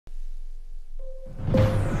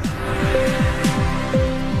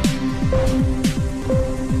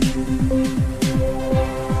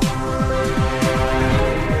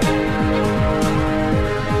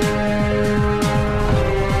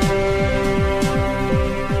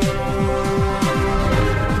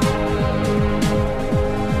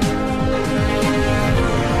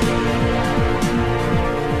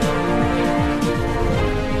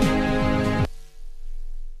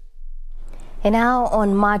And now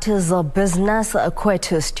on matters of business,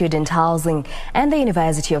 Qwetu Student Housing and the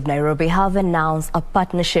University of Nairobi have announced a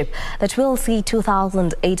partnership that will see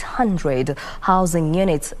 2,800 housing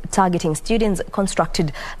units targeting students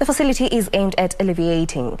constructed. The facility is aimed at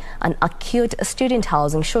alleviating an acute student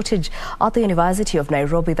housing shortage at the University of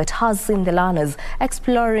Nairobi that has seen the learners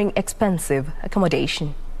exploring expensive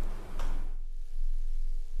accommodation.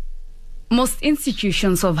 Most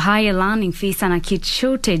institutions of higher learning face an acute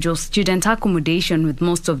shortage of student accommodation, with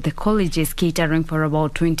most of the colleges catering for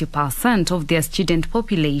about 20% of their student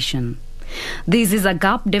population. This is a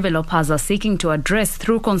gap developers are seeking to address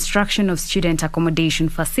through construction of student accommodation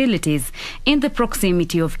facilities in the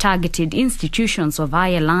proximity of targeted institutions of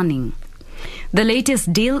higher learning. The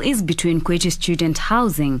latest deal is between Qwetu Student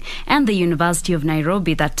Housing and the University of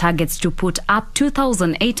Nairobi that targets to put up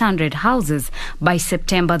 2,800 houses by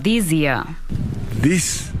September this year.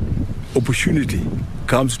 This opportunity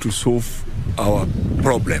comes to solve our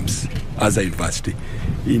problems as a university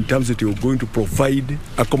in terms that we're going to provide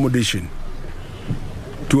accommodation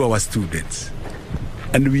to our students.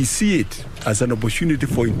 And we see it as an opportunity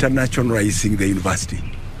for internationalizing the university,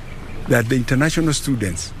 that the international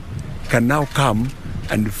students can now come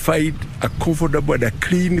and find a comfortable and a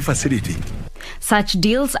clean facility. Such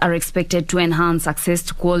deals are expected to enhance access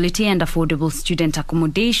to quality and affordable student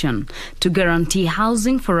accommodation to guarantee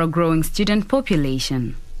housing for a growing student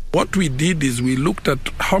population. What we did is we looked at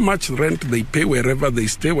how much rent they pay wherever they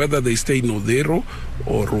stay, whether they stay in Odero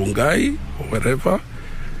or Rongai or wherever.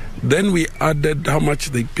 Then we added how much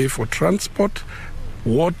they pay for transport,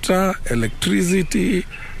 water, electricity,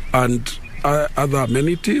 and other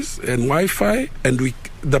amenities and Wi-Fi, and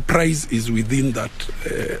the price is within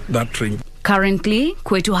that range. Currently,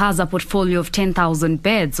 Qwetu has a portfolio of 10,000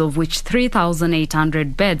 beds, of which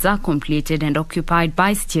 3,800 beds are completed and occupied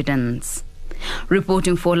by students.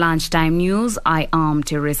 Reporting for Lunchtime News, I am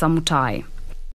Teresa Mutai.